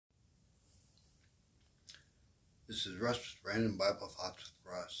This is Russ with Random Bible Thoughts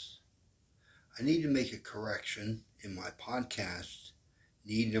with Russ. I need to make a correction in my podcast,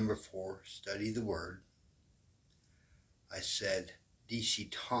 need number 4, Study the Word. I said DC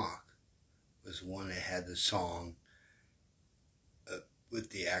Talk was one that had the song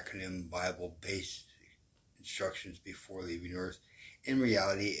with the acronym Bible Basic Instructions Before Leaving Earth. In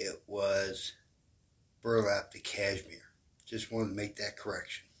reality, it was Burlap the Cashmere. Just wanted to make that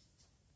correction.